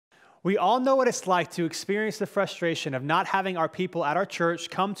We all know what it's like to experience the frustration of not having our people at our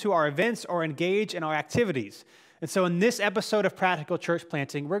church come to our events or engage in our activities. And so in this episode of Practical Church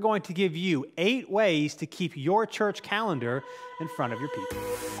Planting, we're going to give you 8 ways to keep your church calendar in front of your people.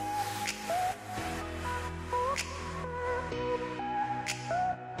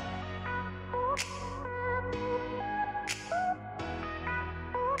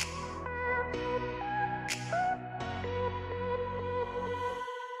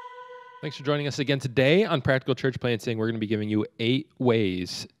 Thanks for joining us again today on Practical Church Planting. We're going to be giving you 8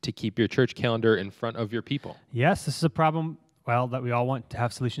 ways to keep your church calendar in front of your people. Yes, this is a problem, that we all want to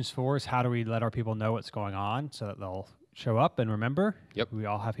have solutions for, is how do we let our people know what's going on so that they'll show up and remember? Yep. We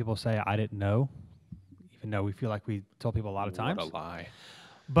all have people say, I didn't know, even though we feel like we told people a lot of times. What a lie.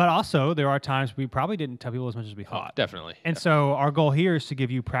 But also, there are times we probably didn't tell people as much as we thought. Definitely. And so our goal here is to give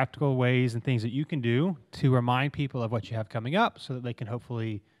you practical ways and things that you can do to remind people of what you have coming up so that they can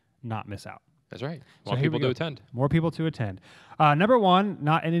hopefully not miss out. That's right. More people to attend. More people to attend. Number 1,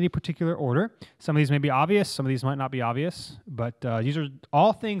 not in any particular order. Some of these may be obvious. Some of these might not be obvious. But these are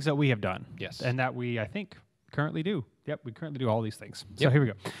all things that we have done. Yes. And that we, I think, currently do. Yep, we currently do all these things. So Yep. here we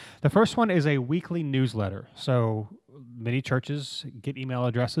go. The first one is a weekly newsletter. So many churches get email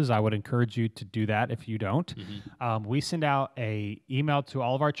addresses. I would encourage you to do that if you don't. Mm-hmm. We send out an email to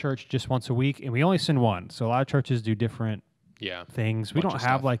all of our church just once a week, and we only send one. So a lot of churches do different things. We don't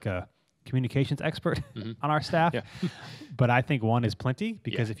have like a communications expert on our staff, but I think one is plenty,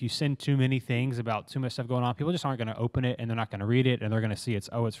 because if you send too many things about too much stuff going on, people just aren't going to open it, and they're not going to read it, and they're going to see it's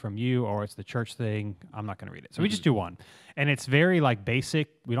from you, or it's the church thing. I'm not going to read it. So we just do one, and it's very basic.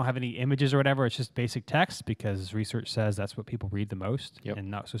 We don't have any images or whatever. It's just basic text, because research says that's what people read the most,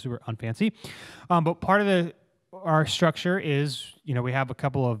 and not so super unfancy. But part of our structure is, we have a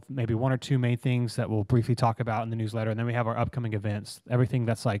couple of maybe 1 or 2 main things that we'll briefly talk about in the newsletter, and then we have our upcoming events, everything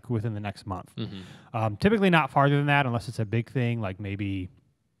that's within the next month. Typically not farther than that, unless it's a big thing, like maybe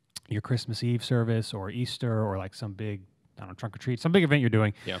your Christmas Eve service or Easter, or some big, trunk or treat, some big event you're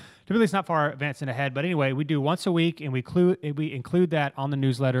doing. Yeah. Typically it's not far advanced in ahead, but anyway, we do once a week, and we include that on the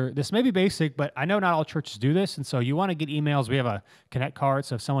newsletter. This may be basic, but I know not all churches do this, and so you want to get emails. We have a connect card,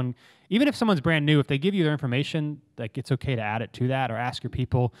 so even if someone's brand new, if they give you their information, it's okay to add it to that or ask your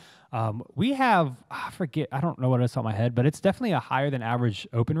people. We have, I don't know what it's on my head, but it's definitely a higher than average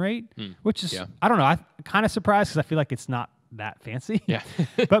open rate, which is, I don't know, I'm kind of surprised because I feel like it's not that fancy. Yeah.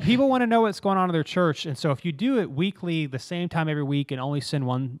 But people want to know what's going on in their church. And so if you do it weekly, the same time every week, and only send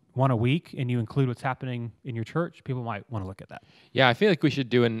one a week, and you include what's happening in your church, people might want to look at that. Yeah, I feel like we should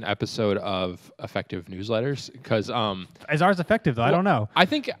do an episode of effective newsletters, because is ours effective though? I don't know. I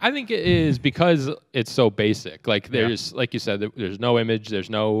think it is, because it's so basic. There's like you said, there's no image, there's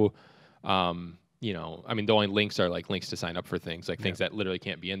no the only links are links to sign up for things, things that literally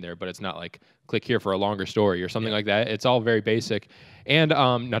can't be in there, but it's not click here for a longer story or something like that. It's all very basic. And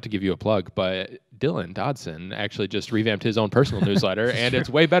not to give you a plug, but Dylan Dodson actually just revamped his own personal newsletter, and it's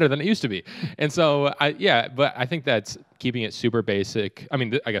way better than it used to be. And so, but I think that's keeping it super basic. I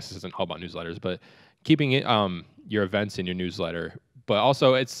mean, I guess this isn't all about newsletters, but keeping it your events in your newsletter. But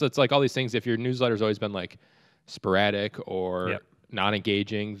also, it's all these things. If your newsletter's always been sporadic or not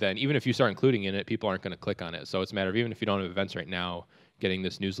engaging, then even if you start including in it, people aren't going to click on it. So it's a matter of, even if you don't have events right now, getting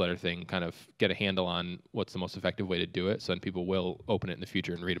this newsletter thing, kind of get a handle on what's the most effective way to do it, so then people will open it in the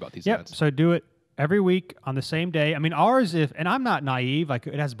future and read about these events. So do it every week on the same day. I mean, ours, and I'm not naive,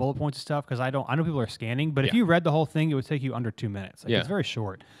 it has bullet points and stuff, because I know people are scanning, but if you read the whole thing, it would take you under 2 minutes. It's very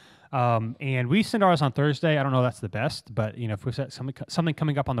short. And we send ours on Thursday. I don't know if that's the best, but if we set something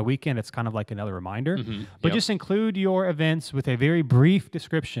coming up on the weekend, it's kind of like another reminder. But just include your events with a very brief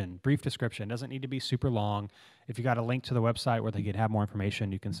description. Doesn't need to be super long. If you got a link to the website where they can have more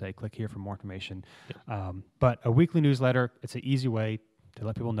information, you can say, click here for more information. But a weekly newsletter, it's an easy way to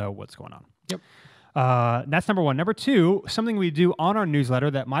let people know what's going on. That's number 1. Number 2, something we do on our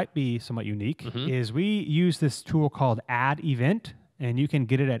newsletter that might be somewhat unique is we use this tool called Add Event. And you can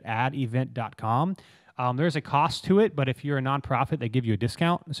get it at addevent.com. There's a cost to it, but if you're a nonprofit, they give you a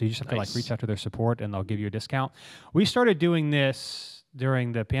discount. So you just have to reach out to their support, and they'll give you a discount. We started doing this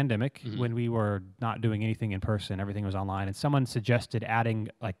during the pandemic when we were not doing anything in person. Everything was online. And someone suggested adding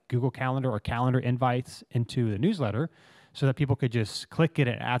Google Calendar or calendar invites into the newsletter so that people could just click it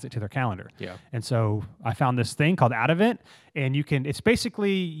and it adds it to their calendar. And so I found this thing called Add Event, and it's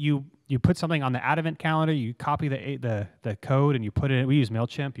basically you put something on the Add Event calendar, you copy the code, and you put it. We use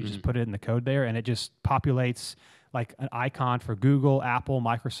MailChimp. You just put it in the code there, and it just populates an icon for Google, Apple,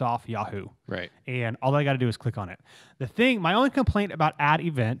 Microsoft, Yahoo. Right. And all I got to do is click on it. My only complaint about Add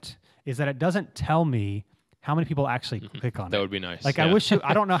Event is that it doesn't tell me how many people actually click on it. That would be nice. Like, I wish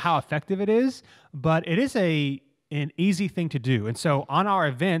I don't know how effective it is, but it is an easy thing to do. And so on our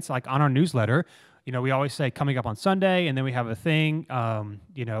events, like on our newsletter, you know, we always say coming up on Sunday, and then we have a thing,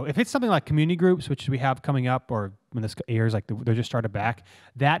 you know, if it's something like community groups, which we have coming up, or when this airs, like they're just started back,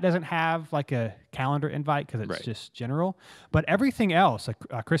 that doesn't have like a calendar invite because it's just general. But everything else,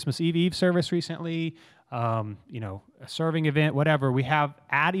 like Christmas Eve service recently, you know, a serving event, whatever, we have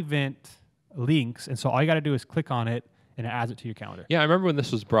add event links. And so all you got to do is click on it, and it adds it to your calendar. Yeah, I remember when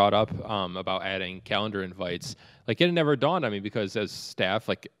this was brought up about adding calendar invites. Like, it never dawned on me because as staff,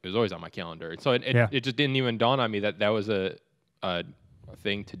 like, it was always on my calendar. So it just didn't even dawn on me that was a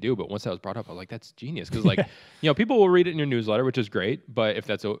thing to do. But once that was brought up, I was like, that's genius. Because, like, you know, people will read it in your newsletter, which is great. But if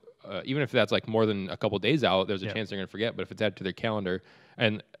that's even if that's like more than a couple days out, there's a chance they're going to forget. But if it's added to their calendar,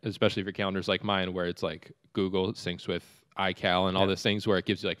 and especially if your calendar's like mine, where it's like Google syncs with iCal and all these things where it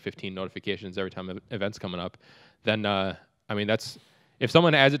gives you like 15 notifications every time an event's coming up, then I mean, that's, if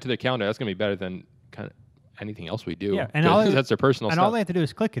someone adds it to their calendar, that's gonna be better than kind of anything else we do. Yeah, and that's their personal stuff. And all they have to do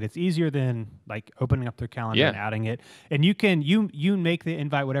is click it. It's easier than like opening up their calendar and adding it. And you can you make the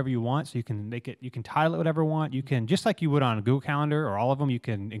invite whatever you want. So you can make it, you can title it whatever you want. You can, just like you would on a Google Calendar or all of them, you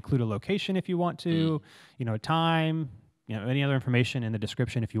can include a location if you want to, you know, time, you know, any other information in the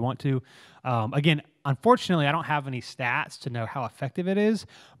description if you want to. Again, unfortunately, I don't have any stats to know how effective it is,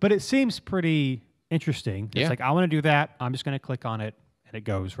 but it seems pretty interesting. It's like, I want to do that. I'm just going to click on it, and it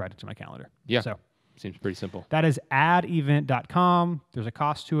goes right into my calendar. Yeah. So seems pretty simple. that is addevent.com. There's a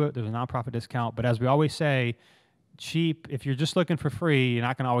cost to it. There's a nonprofit discount. But as we always say, cheap, if you're just looking for free, you're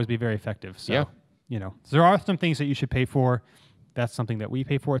not going to always be very effective. So, you know, there are some things that you should pay for. That's something that we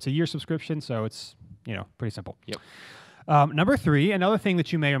pay for. It's a year subscription, so it's, you know, pretty simple. Yep. Number 3, another thing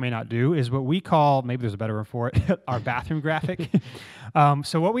that you may or may not do is what we call, maybe there's a better word for it, our bathroom graphic.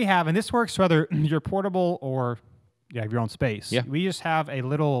 So what we have, and this works whether you're portable or you have your own space. Yeah. We just have a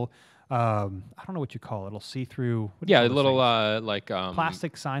little, I don't know what you call it, a little see-through. Yeah, a little like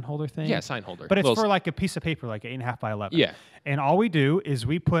plastic sign holder thing. Yeah, sign holder. But it's for like a piece of paper, like 8.5 by 11. Yeah. And all we do is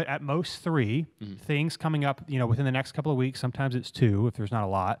we put at most 3 things coming up, you know, within the next couple of weeks. Sometimes it's 2 if there's not a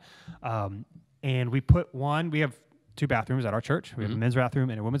lot. And we put one. We have 2 bathrooms at our church. We have a men's bathroom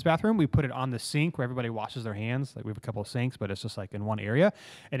and a women's bathroom. We put it on the sink where everybody washes their hands. Like, we have a couple of sinks, but it's just like in one area.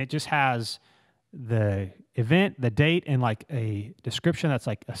 And it just has the event, the date, and like a description that's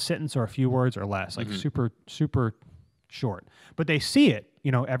like a sentence or a few words or less, like super, super short. But they see it,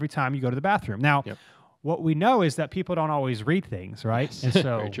 you know, every time you go to the bathroom. Now, what we know is that people don't always read things, right? Yes. And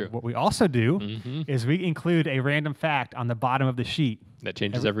so what we also do is we include a random fact on the bottom of the sheet. That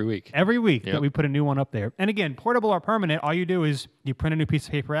changes every week. Every week that we put a new one up there. And again, portable or permanent, all you do is you print a new piece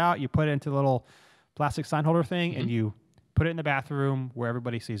of paper out, you put it into the little plastic sign holder thing, and you put it in the bathroom where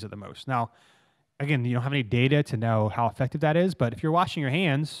everybody sees it the most. Now, again, you don't have any data to know how effective that is, but if you're washing your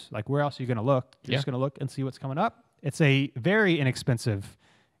hands, like, where else are you going to look? You're just going to look and see what's coming up. It's a very inexpensive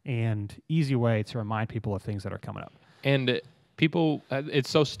and easy way to remind people of things that are coming up. And people, it's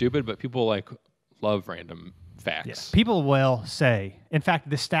so stupid, but people like love random facts. Yes. People will say, in fact,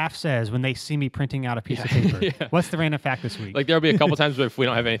 the staff says when they see me printing out a piece of paper, what's the random fact this week? Like, there'll be a couple times where if we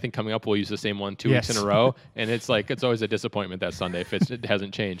don't have anything coming up, we'll use the same one 2 weeks in a row. And it's like, it's always a disappointment that Sunday if it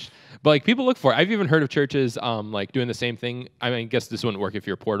hasn't changed. But like, people look for it. I've even heard of churches like doing the same thing. I mean, I guess this wouldn't work if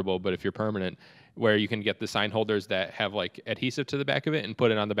you're portable, but if you're permanent, where you can get the sign holders that have like adhesive to the back of it and put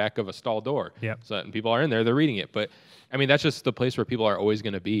it on the back of a stall door. So that when people are in there, they're reading it. But I mean, that's just the place where people are always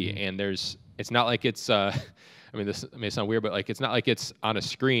going to be. And it's not like it's, I mean, this may sound weird, but like, it's not like it's on a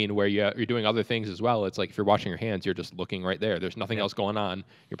screen where you're doing other things as well. It's like, if you're washing your hands, you're just looking right there. There's nothing else going on.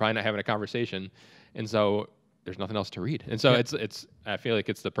 You're probably not having a conversation. And so there's nothing else to read. And so it's I feel like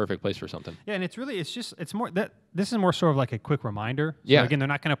it's the perfect place for something. Yeah, and it's more that this is more sort of like a quick reminder. So again, they're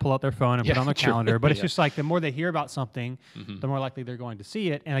not going to pull out their phone and put it on their calendar, but it's just like, the more they hear about something, the more likely they're going to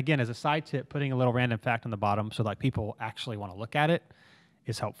see it. And again, as a side tip, putting a little random fact on the bottom so like people actually want to look at it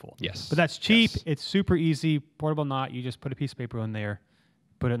is helpful. Yes. But that's cheap. Yes. It's super easy. Portable not. You just put a piece of paper in there,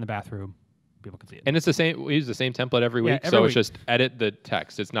 put it in the bathroom. People can see it. And it's the same. We use the same template every week. So it's just edit the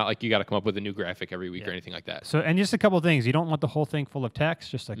text. It's not like you got to come up with a new graphic every week or anything like that. So, and just a couple of things. You don't want the whole thing full of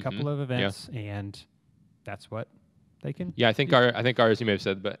text, just a couple of events, and that's what they can. Yeah, I think ours, you may have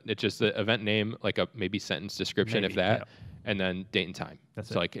said, but it's just the event name, like a maybe sentence description, if that. And then date and time. That's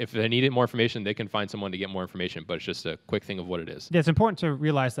it. Like, if they needed more information, they can find someone to get more information, but it's just a quick thing of what it is. Yeah, it's important to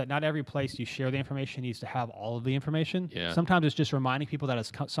realize that not every place you share the information needs to have all of the information. Yeah. Sometimes it's just reminding people that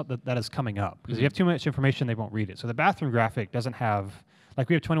it's something that is coming up. Because if you have too much information, they won't read it. So the bathroom graphic doesn't have, like,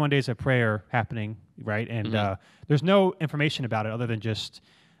 we have 21 days of prayer happening, right? And there's no information about it other than just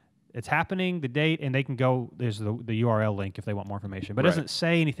it's happening, the date, and they can go. There's the URL link if they want more information. But it doesn't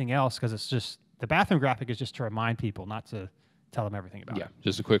say anything else because it's just the bathroom graphic is just to remind people, not to tell them everything about it. Yeah,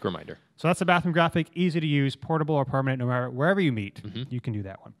 just a quick reminder. So that's the bathroom graphic, easy to use, portable or permanent, no matter wherever you meet, you can do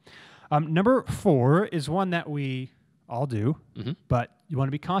that one. Number 4 is one that we all do, but you want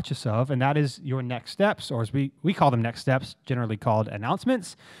to be conscious of, and that is your next steps, or as we call them next steps, generally called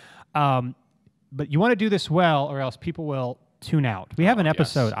announcements. But you want to do this well, or else people will tune out. We have an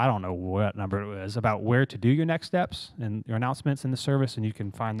episode, I don't know what number it was, about where to do your next steps and your announcements in the service, and you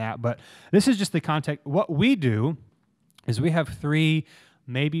can find that. But this is just the context. What we do is we have 3,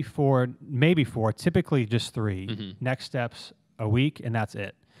 maybe 4, typically just 3 next steps a week, and that's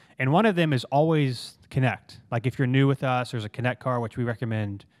it. And one of them is always Connect. Like if you're new with us, there's a Connect card, which we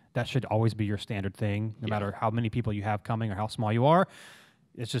recommend. That should always be your standard thing, no matter how many people you have coming or how small you are.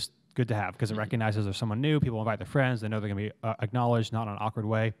 It's just good to have because it recognizes there's someone new. People invite their friends. They know they're going to be acknowledged, not in an awkward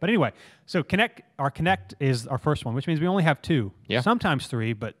way. But anyway, so our Connect is our first one, which means we only have 2, sometimes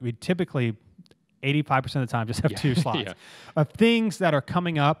 3, but we typically 85% of the time just have 2 slots of things that are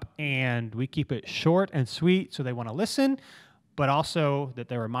coming up, and we keep it short and sweet so they want to listen, but also that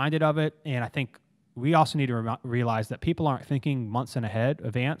they're reminded of it. And I think we also need to realize that people aren't thinking months in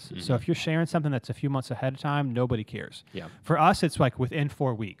advance. So if you're sharing something that's a few months ahead of time, nobody cares. For us, it's like within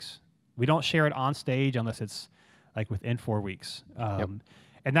 4 weeks. We don't share it on stage unless it's like within 4 weeks.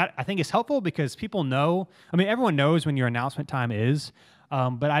 And that I think is helpful because people know, I mean, everyone knows when your announcement time is,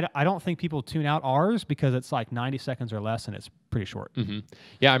 but I don't think people tune out ours because it's like 90 seconds or less and it's pretty short.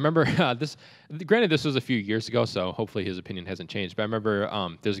 Yeah, I remember this. Granted, this was a few years ago, so hopefully his opinion hasn't changed. But I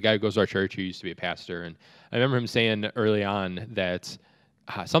remember there's a guy who goes to our church who used to be a pastor, and I remember him saying early on that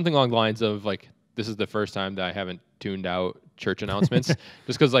something along the lines of like, this is the first time that I haven't tuned out church announcements,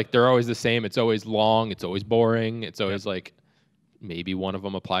 just because like they're always the same. It's always long. It's always boring. It's always like maybe one of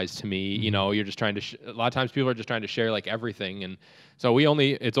them applies to me. You know, you're just trying to. A lot of times people are just trying to share like everything, and so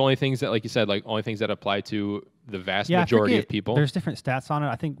it's only things that, like you said, like only things that apply to the vast majority of people. There's different stats on it.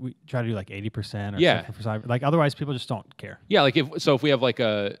 I think we try to do like 80% or 50%. Like otherwise, people just don't care. Yeah, like if we have like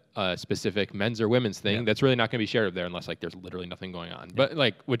a specific men's or women's thing, that's really not going to be shared there unless like there's literally nothing going on. But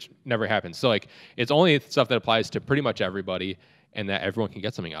like, which never happens. So like, it's only stuff that applies to pretty much everybody, and that everyone can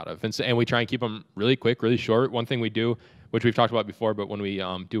get something out of. And we try and keep them really quick, really short. One thing we do, which we've talked about before, but when we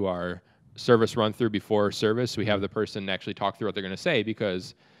do our service run through before service, we have the person actually talk through what they're going to say,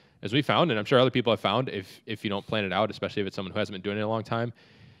 because as we found, and I'm sure other people have found, if you don't plan it out, especially if it's someone who hasn't been doing it in a long time,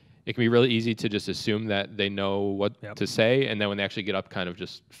 it can be really easy to just assume that they know what to say, and then when they actually get up, kind of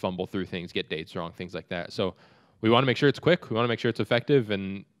just fumble through things, get dates wrong, things like that. So we want to make sure it's quick. We want to make sure it's effective,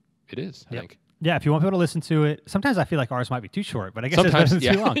 and it is, I think. Yeah, if you want people to listen to it, sometimes I feel like ours might be too short, but I guess it's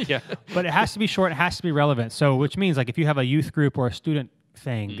too long. But it has to be short, it has to be relevant. So which means like if you have a youth group or a student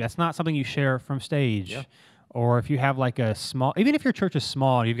thing, that's not something you share from stage. Or if you have like a small, even if your church is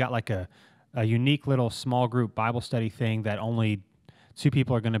small and you've got like a unique little small group Bible study thing that only 2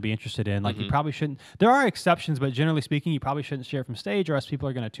 people are going to be interested in, like you probably shouldn't. There are exceptions, but generally speaking, you probably shouldn't share from stage, or else people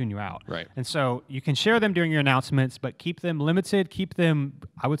are going to tune you out. Right. And so you can share them during your announcements, but keep them limited. Keep them,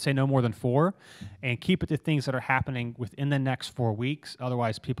 I would say, no more than 4, and keep it to things that are happening within the next 4 weeks.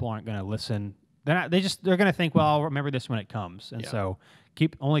 Otherwise, people aren't going to listen. They're going to think, well, I'll remember this when it comes. And so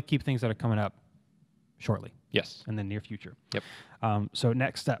only keep things that are coming up shortly. Yes. In the near future. Yep. So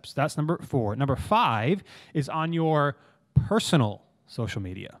next steps. That's number 4. Number 5 is on your personal social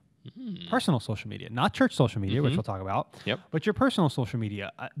media. Personal social media, not church social media, which we'll talk about. But your personal social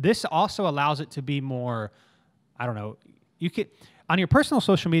media. This also allows it to be more, I don't know, you could, on your personal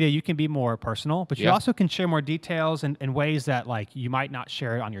social media, you can be more personal, but you also can share more details in ways that like you might not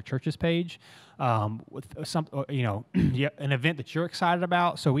share it on your church's page. With some, an event that you're excited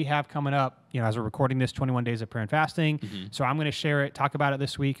about. So we have coming up, as we're recording this, 21 days of prayer and fasting. So I'm going to share it, talk about it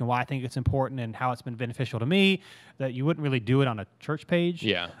this week, and why I think it's important and how it's been beneficial to me. That you wouldn't really do it on a church page.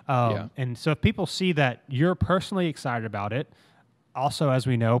 And so if people see that you're personally excited about it. Also, as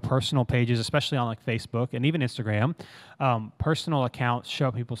we know, personal pages, especially on like Facebook and even Instagram, personal accounts show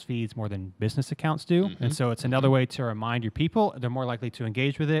up people's feeds more than business accounts do. And so it's another way to remind your people. They're more likely to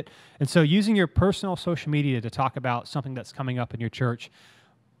engage with it. And so using your personal social media to talk about something that's coming up in your church.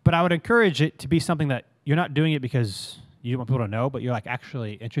 But I would encourage it to be something that you're not doing it because you want people to know, but you're like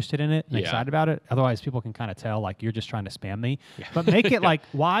actually interested in it and excited about it. Otherwise, people can kind of tell like you're just trying to spam me. Yeah. But make it like,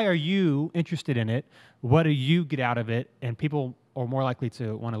 why are you interested in it? What do you get out of it? And people are more likely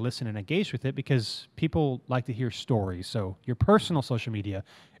to want to listen and engage with it because people like to hear stories. So your personal social media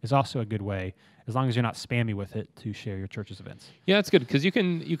is also a good way, as long as you're not spammy with it, to share your church's events. Yeah, that's good because you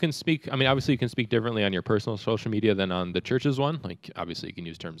can speak. I mean, obviously you can speak differently on your personal social media than on the church's one. Like obviously you can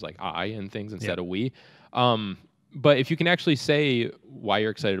use terms like I and things instead of we. But if you can actually say why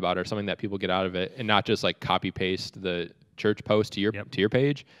you're excited about it or something that people get out of it, and not just like copy paste the church post to your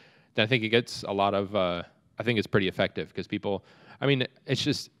page, then I think it gets a lot of. I think it's pretty effective because people. I mean, it's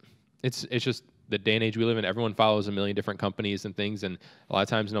just the day and age we live in. Everyone follows a million different companies and things, and a lot of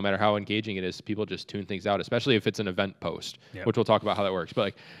times, no matter how engaging it is, people just tune things out. Especially if it's an event post, which we'll talk about how that works. But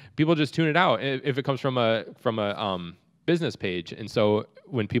like, people just tune it out if it comes from a business page. And so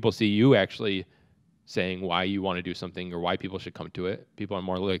when people see you actually saying why you want to do something or why people should come to it, people are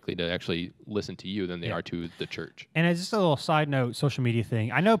more likely to actually listen to you than they are to the church. And as just a little side note, social media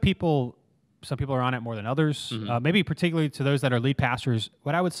thing, I know some people are on it more than others, maybe particularly to those that are lead pastors.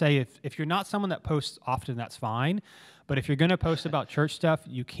 What I would say, if you're not someone that posts often, that's fine. But if you're going to post about church stuff,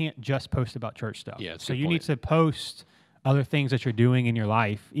 you can't just post about church stuff. Yeah, so you need to post other things that you're doing in your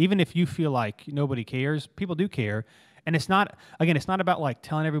life. Even if you feel like nobody cares, people do care. And it's not about like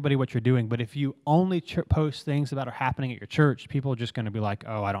telling everybody what you're doing, but if you only post things that are happening at your church, people are just going to be like,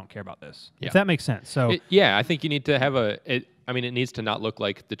 oh, I don't care about this. Yeah. If that makes sense. So I think you need to have it needs to not look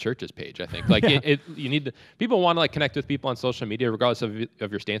like the church's page, I think. Like people want to like connect with people on social media regardless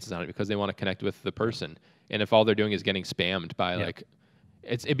of your stances on it because they want to connect with the person. And if all they're doing is getting spammed by like,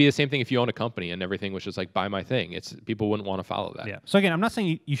 it'd be the same thing if you own a company and everything was just like, buy my thing. People wouldn't want to follow that. Yeah. So again, I'm not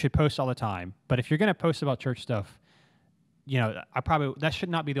saying you should post all the time, but if you're going to post about church stuff, that should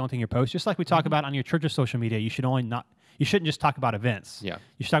not be the only thing you post. Just like we talk about on your church's social media, you shouldn't just talk about events. Yeah.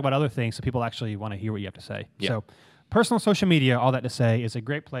 You should talk about other things so people actually want to hear what you have to say. Yeah. So personal social media, all that to say, is a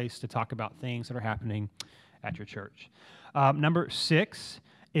great place to talk about things that are happening at your church. Number 6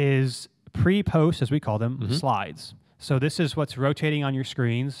 is pre-post, as we call them, slides. So this is what's rotating on your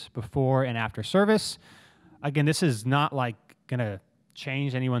screens before and after service. Again, this is not like going to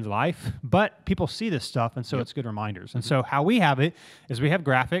change anyone's life, but people see this stuff, and so it's good reminders. And so how we have it is we have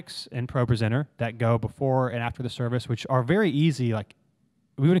graphics in ProPresenter that go before and after the service, which are very easy. Like,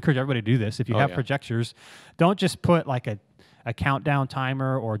 we would encourage everybody to do this. If you have projectors, don't just put like a countdown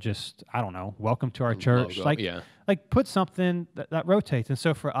timer or just, I don't know, welcome to our church. Logo, like put something that rotates. And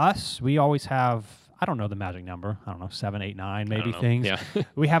so for us, we always have, I don't know the magic number. I don't know, 7, 8, 9 maybe things. Yeah.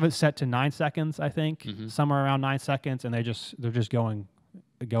 We have it set to 9 seconds, I think, somewhere around 9 seconds, and they're just going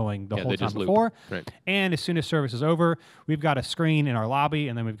the whole time before. Right. And as soon as service is over, we've got a screen in our lobby,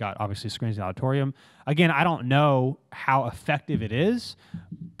 and then we've got obviously screens in the auditorium. Again, I don't know how effective it is,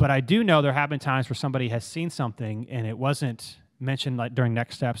 but I do know there have been times where somebody has seen something and it wasn't mentioned like during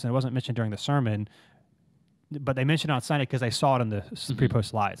next steps, and it wasn't mentioned during the sermon, but they mentioned it on Sunday because they saw it in the pre-post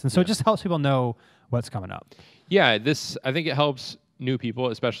slides. And so it just helps people know what's coming up. Yeah, I think it helps new people,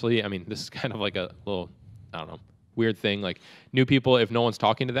 especially, I mean, this is kind of like a little, I don't know, weird thing. Like new people, if no one's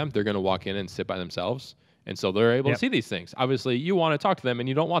talking to them, they're going to walk in and sit by themselves. And so they're able to see these things. Obviously, you want to talk to them and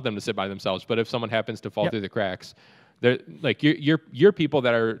you don't want them to sit by themselves. But if someone happens to fall through the cracks, they're like your people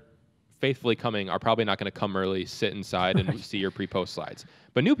that are faithfully coming are probably not going to come early, sit inside and see your pre-post slides.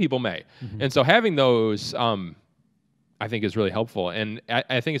 But new people may. And so having those, I think is really helpful. And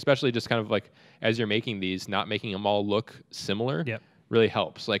I think especially just kind of like as you're making these, not making them all look similar really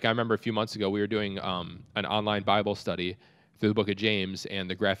helps. Like I remember a few months ago, we were doing an online Bible study through the book of James, and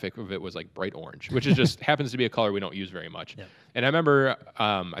the graphic of it was like bright orange, which is just happens to be a color we don't use very much. And I remember,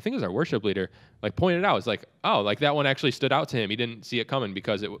 I think it was our worship leader, like pointed out, it's like, oh, like that one actually stood out to him. He didn't see it coming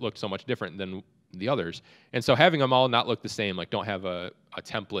because it looked so much different than the others. And so having them all not look the same, like don't have a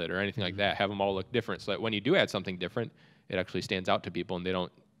template or anything like that, have them all look different so that when you do add something different, it actually stands out to people and they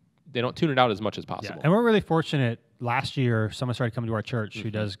don't tune it out as much as possible. And we're really fortunate. Last year, someone started coming to our church who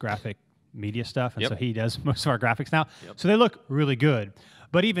does graphic media stuff, and so he does most of our graphics now. So they look really good.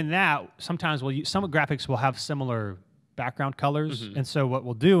 But even that, sometimes some graphics will have similar background colors, and so what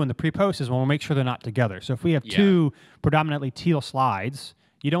we'll do in the pre-post is we'll make sure they're not together. So if we have two predominantly teal slides,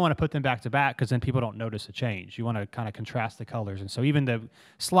 you don't want to put them back to back because then people don't notice a change. You want to kind of contrast the colors, and so even the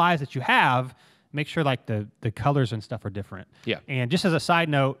slides that you have, make sure like the colors and stuff are different. And just as a side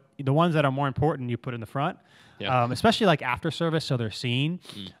note, the ones that are more important you put in the front. Especially like after service, so they're seen.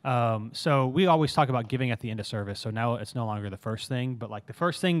 So we always talk about giving at the end of service. So now it's no longer the first thing, but like the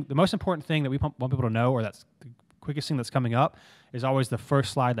first thing, the most important thing that we want people to know, or that's quickest thing that's coming up is always the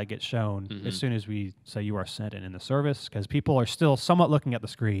first slide that gets shown as soon as we say you are sent and in the service, because people are still somewhat looking at the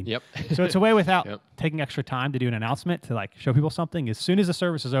screen. Yep. So it's a way without taking extra time to do an announcement to like show people something. As soon as the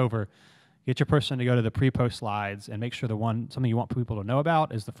service is over, get your person to go to the pre-post slides and make sure something you want people to know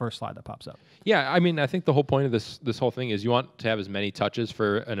about is the first slide that pops up. Yeah, I mean, I think the whole point of this whole thing is you want to have as many touches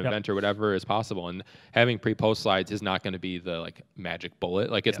for an event or whatever as possible, and having pre-post slides is not going to be the like magic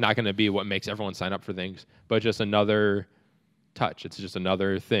bullet. Like it's not going to be what makes everyone sign up for things, but just another touch. It's just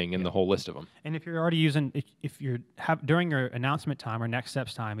another thing in the whole list of them. And if you're already using, if you're during your announcement time or next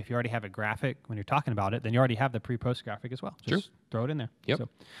steps time, if you already have a graphic when you're talking about it, then you already have the pre-post graphic as well. Just throw it in there. Yep. So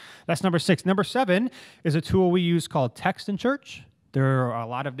that's number 6. Number 7 is a tool we use called Text in Church. There are a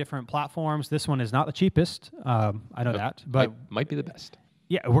lot of different platforms. This one is not the cheapest. I know that, but might be the best.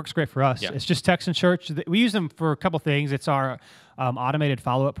 Yeah, it works great for us. Yeah. It's just Text in Church. We use them for a couple things. It's our automated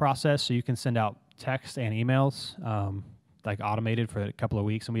follow-up process, so you can send out text and emails. Like automated for a couple of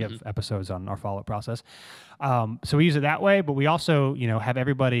weeks, and we have episodes on our follow-up process. So we use it that way, but we also, have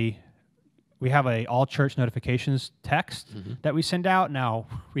everybody. We have a all church notifications text that we send out. Now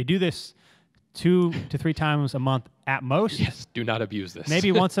we do this 2 to 3 times a month at most. Yes, do not abuse this.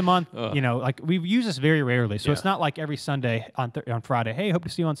 Maybe once a month. Like we use this very rarely, so it's not like every Sunday on Friday. Hey, hope to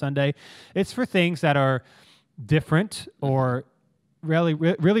see you on Sunday. It's for things that are different or really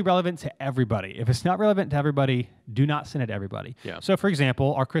relevant to everybody. If it's not relevant to everybody, do not send it to everybody. Yeah. So, for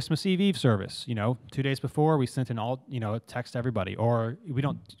example, our Christmas Eve service, 2 days before, we sent a text to everybody. Or we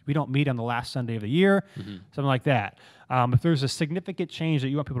don't meet on the last Sunday of the year, something like that. If there's a significant change that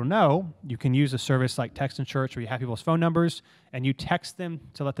you want people to know, you can use a service like Text in Church where you have people's phone numbers and you text them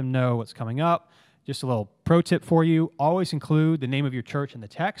to let them know what's coming up. Just a little pro tip for you, always include the name of your church in the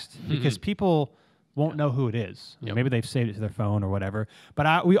text because people won't know who it is. Maybe they've saved it to their phone or whatever.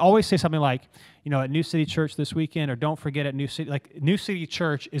 But we always say something like, at New City Church this weekend, or don't forget at New City. Like New City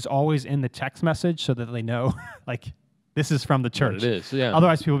Church is always in the text message so that they know, like, this is from the church. What it is, yeah.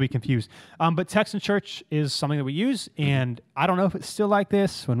 Otherwise, people will be confused. But Text in Church is something that we use, and I don't know if it's still like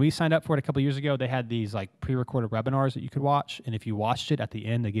this. When we signed up for it a couple of years ago, they had these like pre-recorded webinars that you could watch, and if you watched it at the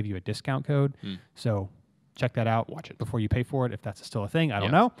end, they give you a discount code. So check that out. Watch it before you pay for it, if that's still a thing. I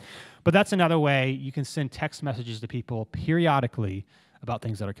don't know. But that's another way you can send text messages to people periodically about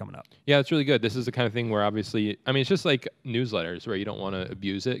things that are coming up. Yeah, it's really good. This is the kind of thing where obviously, it's just like newsletters where you don't want to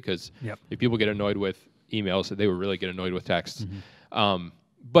abuse it because if people get annoyed with emails, they will really get annoyed with texts.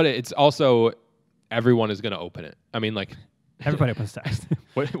 But it's also, everyone is going to open it. Everybody opens text.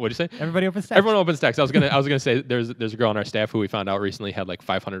 What'd you say? Everybody opens text. Everyone opens text. I was gonna say there's a girl on our staff who we found out recently had like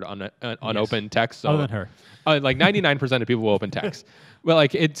 500 unopened texts. So, other than her, like 99% of people will open text. Well,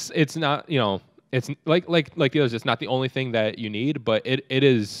 like it's not it's like the others. It's not the only thing that you need, but it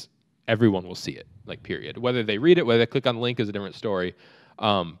is. Everyone will see it. Like period. Whether they read it, whether they click on the link is a different story.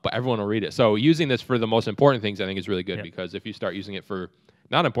 But everyone will read it. So using this for the most important things, I think, is really good because if you start using it for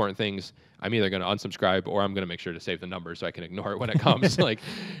not important things, I'm either going to unsubscribe or I'm going to make sure to save the number so I can ignore it when it comes.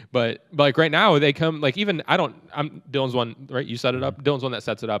 But right now they come I'm Dylan's one, right? You set it up. Dylan's one that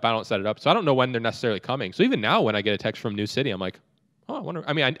sets it up. I don't set it up. So I don't know when they're necessarily coming. So even now when I get a text from New City, I'm like, oh, I wonder.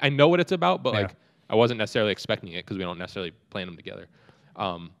 I know what it's about, but like I wasn't necessarily expecting it because we don't necessarily plan them together.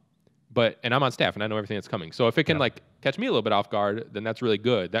 And I'm on staff and I know everything that's coming. So if it can catch me a little bit off guard, then that's really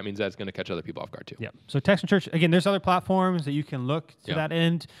good. That means that's going to catch other people off guard too. Yeah. So Text in Church, again, there's other platforms that you can look to that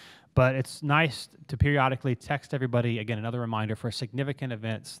end, but it's nice to periodically text everybody. Again, another reminder for significant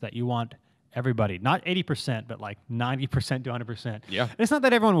events that you want everybody, not 80%, but like 90% to 100%. Yeah. And it's not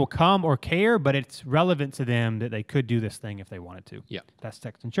that everyone will come or care, but it's relevant to them that they could do this thing if they wanted to. Yeah. That's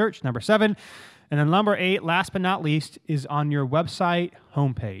Text in Church, number 7. And then number 8, last but not least, is on your website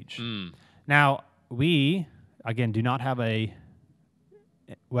homepage. Now, we, again, do not have a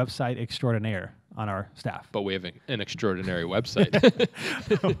website extraordinaire on our staff. But we have an extraudinary website.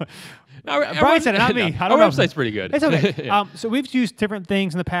 Brian said it, not me. Our website's pretty good. It's okay. So we've used different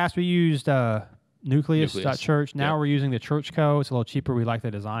things in the past. We used Nucleus.church. Now we're using the Church Co. It's a little cheaper. We like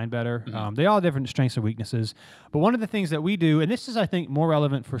the design better. They all have different strengths and weaknesses. But one of the things that we do, and this is, I think, more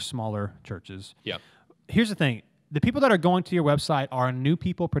relevant for smaller churches. Yeah. Here's the thing. The people that are going to your website are new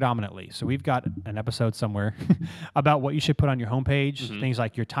people predominantly. So we've got an episode somewhere about what you should put on your homepage. Things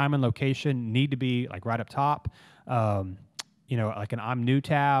like your time and location need to be like right up top. Like an I'm new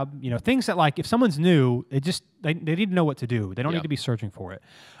tab. Things that like if someone's new, they need to know what to do. They don't need to be searching for it.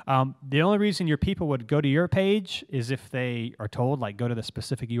 The only reason your people would go to your page is if they are told like go to the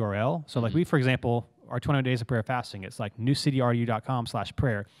specific URL. So like we, for example, our 21 days of prayer fasting, it's like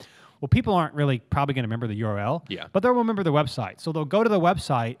newcityrU.com/prayer. Well, people aren't really probably going to remember the URL, but they'll remember the website. So they'll go to the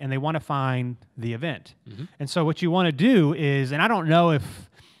website and they want to find the event. And so what you want to do is, and I don't know if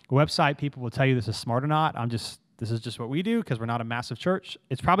website people will tell you this is smart or not. This is just what we do because we're not a massive church.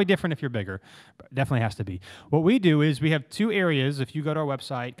 It's probably different if you're bigger, but it definitely has to be. What we do is we have two areas if you go to our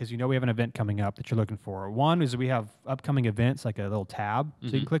website, because you know we have an event coming up that you're looking for. One is we have upcoming events, like a little tab so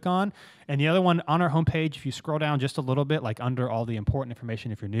you can click on. And the other one on our homepage, if you scroll down just a little bit, like under all the important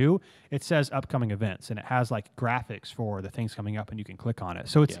information if you're new, it says upcoming events. And it has like graphics for the things coming up and you can click on it.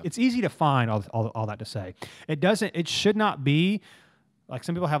 So it's easy to find all that to say. It should not be, like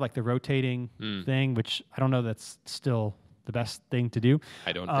some people have like the rotating thing, which I don't know that's still the best thing to do.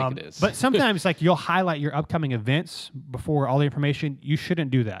 I don't think it is. But sometimes like you'll highlight your upcoming events before all the information. You shouldn't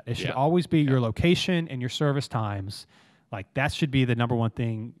do that. It should always be your location and your service times. Like that should be the number one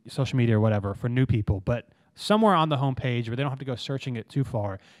thing, social media or whatever, for new people. But somewhere on the homepage where they don't have to go searching it too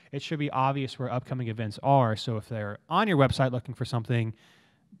far, it should be obvious where upcoming events are. So if they're on your website looking for something,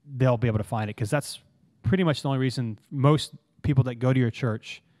 they'll be able to find it, because that's pretty much the only reason most people that go to your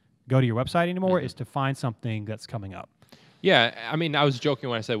church go to your website anymore is to find something that's coming up. Yeah, I mean, I was joking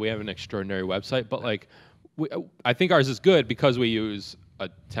when I said we have an extraordinary website, but like, I think ours is good because we use a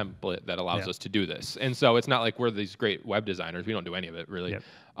template that allows us to do this. And so it's not like we're these great web designers. We don't do any of it, really.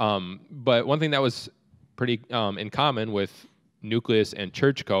 But one thing that was pretty in common with Nucleus and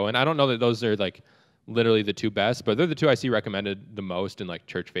ChurchCo, and I don't know that those are like literally the two best, but they're the two I see recommended the most in like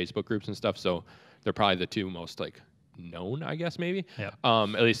church Facebook groups and stuff. So they're probably the two most like known, I guess, maybe.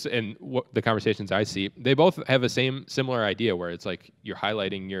 At least in the conversations I see. They both have a similar idea where it's like you're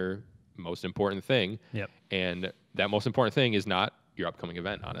highlighting your most important thing, and that most important thing is not your upcoming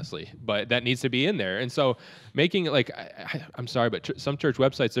event, honestly, but that needs to be in there. And so making it like, I'm sorry, but some church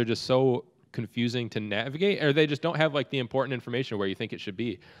websites, they're just so confusing to navigate, or they just don't have like the important information where you think it should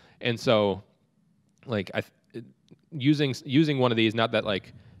be. And so like using one of these, not that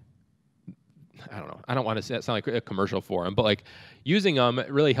like, I don't know, I don't want to sound like a commercial for them, but like using them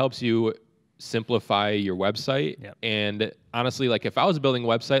really helps you simplify your website. And honestly, like if I was building a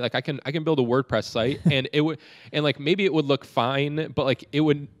website, like I can build a WordPress site and it would, and like maybe it would look fine, but like it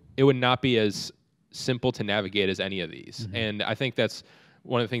would not be as simple to navigate as any of these. And I think that's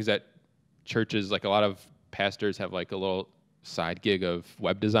one of the things that churches, like a lot of pastors have like a little side gig of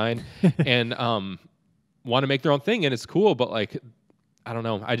web design and want to make their own thing, and it's cool, but like I don't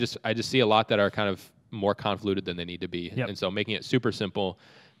know, I just see a lot that are kind of more convoluted than they need to be. And so making it super simple,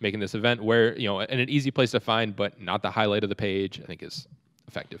 making this event where, you know, and an easy place to find, but not the highlight of the page, I think is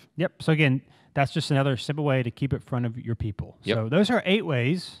effective. So again, that's just another simple way to keep it in front of your people. So those are 8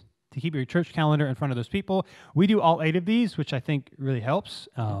 ways to keep your church calendar in front of those people. We do all 8 of these, which I think really helps.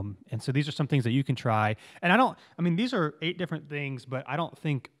 And so these are some things that you can try. And I mean, these are 8 different things, but I don't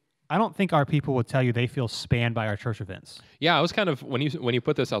think our people will tell you they feel spanned by our church events. Yeah, I was kind of, when you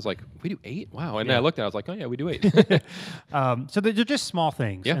put this, I was like, we do 8? Wow. And then I looked at it, I was like, oh yeah, we do 8. So they're just small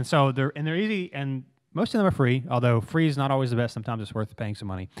things. And so they're easy, and most of them are free, although free is not always the best. Sometimes it's worth paying some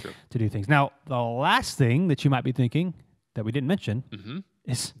money to do things. Now, the last thing that you might be thinking that we didn't mention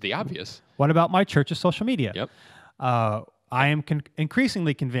is the obvious. What about my church's social media? I am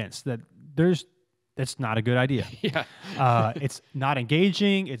increasingly convinced that that's not a good idea. It's not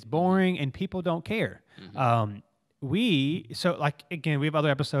engaging, it's boring, and people don't care. So like, again, we have other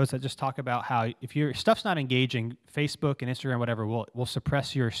episodes that just talk about how if your stuff's not engaging, Facebook and Instagram, whatever, will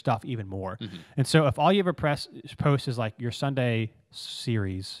suppress your stuff even more. And so if all you ever post is like your Sunday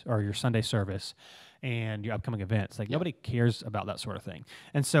series or your Sunday service and your upcoming events, like nobody cares about that sort of thing.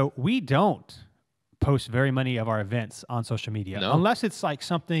 And so we don't post very many of our events on social media, unless it's like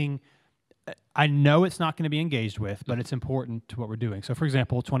something I know it's not going to be engaged with, but it's important to what we're doing. So, for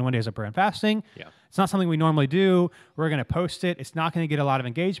example, 21 Days of Prayer and Fasting. It's not something we normally do. We're going to post it. It's not going to get a lot of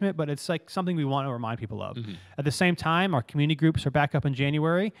engagement, but it's like something we want to remind people of. At the same time, our community groups are back up in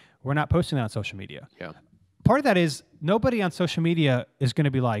January. We're not posting that on social media. Part of that is nobody on social media is going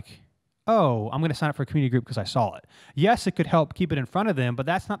to be like, oh, I'm going to sign up for a community group because I saw it. Yes, it could help keep it in front of them, but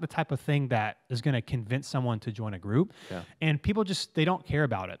that's not the type of thing that is going to convince someone to join a group. And people they don't care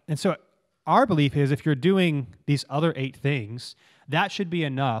about it. And so our belief is if you're doing these other 8 things, that should be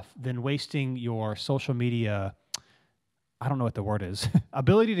enough than wasting your social media, I don't know what the word is,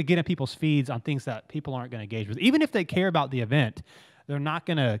 ability to get in people's feeds on things that people aren't going to engage with. Even if they care about the event, they're not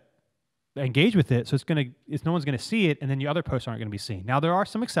going to engage with it, so no one's going to see it, and then your other posts aren't going to be seen. Now, there are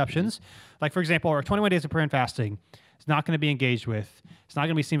some exceptions. Like, for example, our 21 Days of Prayer and Fasting is not going to be engaged with. It's not going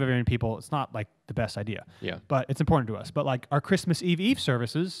to be seen by very many people. It's not, like, the best idea. But it's important to us. But, like, our Christmas Eve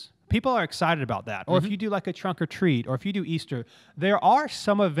services, people are excited about that. Or if you do like a trunk or treat, or if you do Easter, there are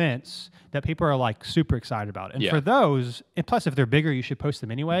some events that people are like super excited about. And for those, and plus if they're bigger, you should post them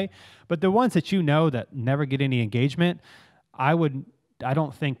anyway. But the ones that you know that never get any engagement, I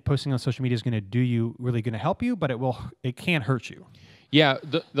don't think posting on social media is going to do you really going to help you, but it can hurt you. Yeah,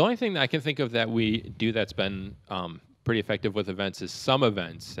 the only thing that I can think of that we do that's been pretty effective with events is some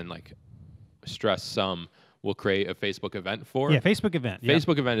events, and like stress some, will create a Facebook event for. Yeah, Facebook event.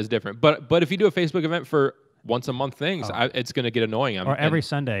 Facebook event is different. But if you do a Facebook event for once a month things, it's going to get annoying. Or every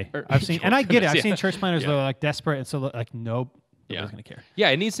Sunday. I've seen, and I get it. I've seen church planners that are like desperate, and so like, nope. Nobody's gonna care. Yeah,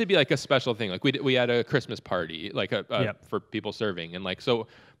 it needs to be like a special thing. Like we had a Christmas party, like for people serving, and like so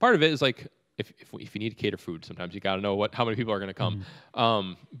part of it is like if you need to cater food, sometimes you got to know how many people are gonna come.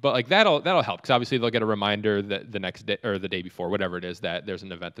 But like that'll help, because obviously they'll get a reminder that the next day or the day before, whatever it is, that there's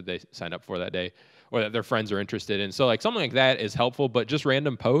an event that they signed up for that day, or that their friends are interested in. So like something like that is helpful. But just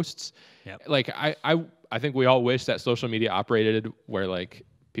random posts, like I think we all wish that social media operated where like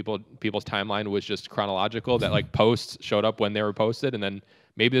people's timeline was just chronological, that like posts showed up when they were posted, and then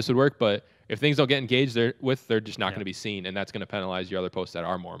maybe this would work. But if things don't get engaged they're just not going to be seen, and that's going to penalize your other posts that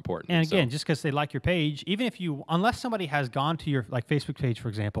are more important. And again, just because they like your page, even if unless somebody has gone to your like Facebook page, for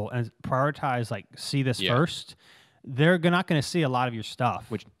example, and prioritized like see this first, they're not going to see a lot of your stuff,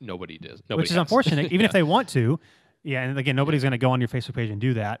 which nobody does. Which is unfortunate, even if they want to. Yeah, and again, nobody's going to go on your Facebook page and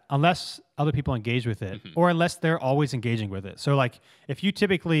do that unless other people engage with it, or unless they're always engaging with it. So, like, if you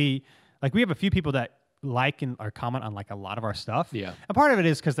typically, like, we have a few people that like or comment on like a lot of our stuff. Yeah, and part of it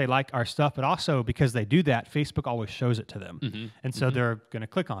is because they like our stuff, but also because they do that, Facebook always shows it to them, and so they're going to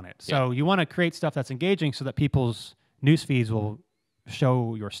click on it. So you want to create stuff that's engaging so that people's news feeds will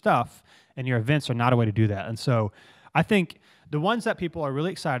show your stuff, and your events are not a way to do that. And so, I think the ones that people are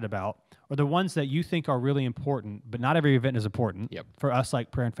really excited about, or the ones that you think are really important, but not every event is important. For us,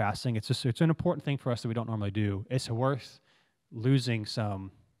 like prayer and fasting, it's an important thing for us that we don't normally do. It's worth losing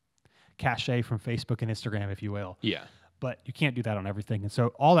some cachet from Facebook and Instagram, if you will. Yeah. But you can't do that on everything. And so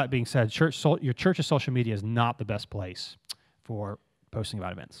all that being said, your church's social media is not the best place for posting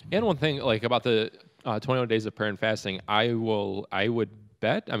about events. And one thing like about the 21 days of prayer and fasting, I would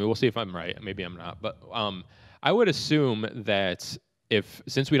bet, I mean, we'll see if I'm right. Maybe I'm not. But I would assume that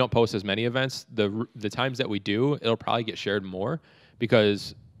since we don't post as many events, the times that we do, it'll probably get shared more,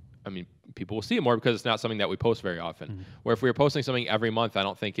 because, I mean, people will see it more because it's not something that we post very often. Where if we were posting something every month, I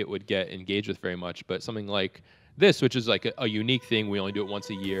don't think it would get engaged with very much. But something like this, which is like a unique thing, we only do it once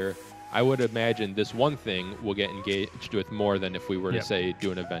a year, I would imagine this one thing will get engaged with more than if we were to say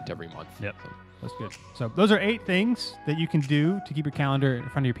do an event every month. Yep. That's good. So those are 8 things that you can do to keep your calendar in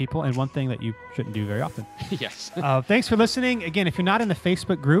front of your people, and one thing that you shouldn't do very often. Yes. Thanks for listening. Again, if you're not in the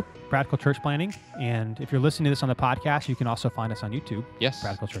Facebook group, Practical Church Planning, and if you're listening to this on the podcast, you can also find us on YouTube. Yes.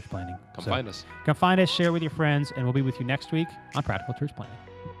 Practical Church Planning. Come find us. Come find us, share with your friends, and we'll be with you next week on Practical Church Planning.